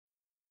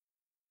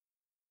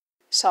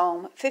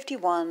Psalm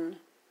 51.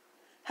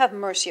 Have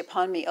mercy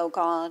upon me, O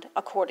God,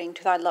 according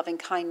to thy loving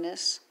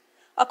kindness.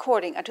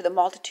 According unto the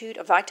multitude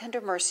of thy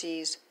tender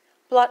mercies,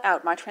 blot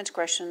out my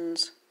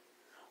transgressions.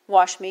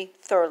 Wash me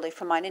thoroughly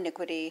from mine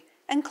iniquity,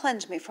 and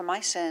cleanse me from my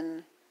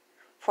sin.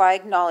 For I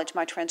acknowledge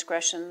my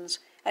transgressions,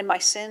 and my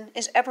sin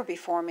is ever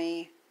before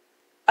me.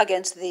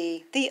 Against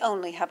thee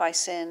only have I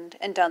sinned,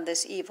 and done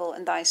this evil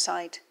in thy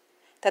sight,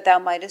 that thou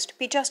mightest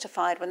be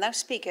justified when thou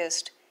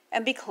speakest,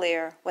 and be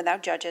clear when thou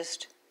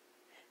judgest.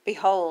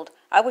 Behold,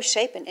 I was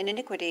shapen in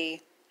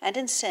iniquity, and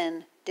in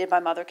sin did my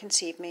mother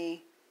conceive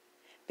me.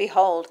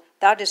 Behold,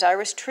 thou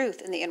desirest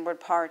truth in the inward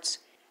parts,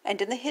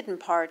 and in the hidden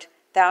part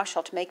thou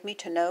shalt make me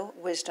to know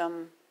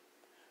wisdom.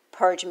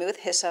 Purge me with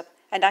hyssop,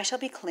 and I shall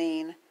be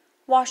clean.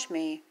 Wash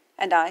me,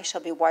 and I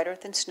shall be whiter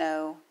than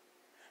snow.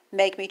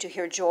 Make me to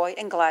hear joy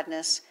and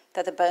gladness,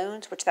 that the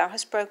bones which thou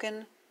hast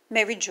broken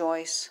may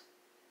rejoice.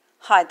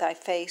 Hide thy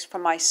face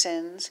from my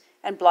sins,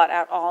 and blot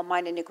out all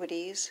mine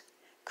iniquities.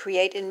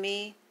 Create in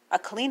me a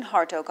clean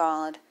heart, O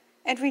God,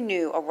 and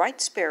renew a right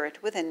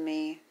spirit within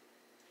me.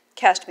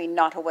 Cast me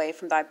not away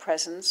from thy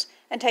presence,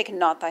 and take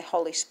not thy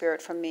Holy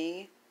Spirit from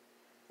me.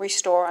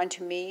 Restore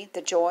unto me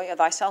the joy of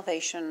thy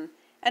salvation,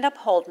 and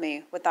uphold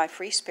me with thy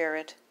free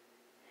spirit.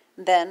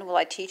 Then will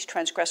I teach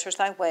transgressors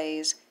thy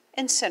ways,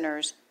 and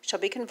sinners shall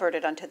be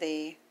converted unto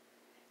thee.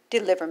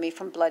 Deliver me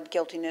from blood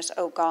guiltiness,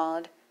 O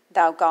God,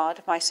 thou God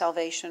of my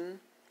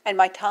salvation, and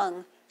my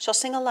tongue shall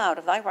sing aloud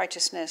of thy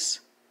righteousness.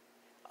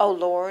 O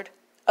Lord,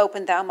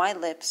 open thou my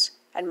lips,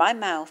 and my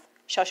mouth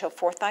shall show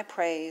forth thy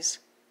praise.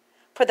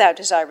 For thou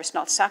desirest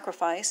not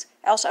sacrifice,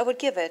 else I would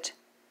give it.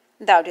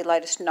 Thou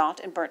delightest not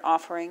in burnt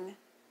offering.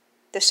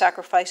 The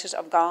sacrifices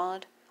of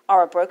God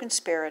are a broken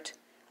spirit,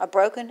 a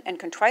broken and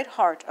contrite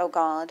heart, O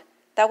God,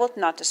 thou wilt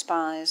not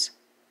despise.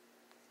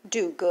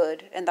 Do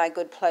good in thy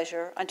good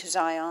pleasure unto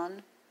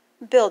Zion.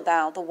 Build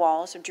thou the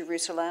walls of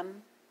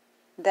Jerusalem.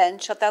 Then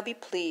shalt thou be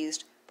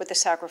pleased with the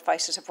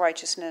sacrifices of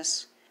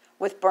righteousness,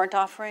 with burnt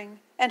offering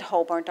and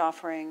whole burnt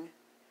offering.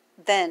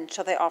 Then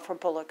shall they offer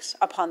bullocks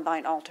upon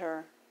thine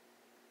altar.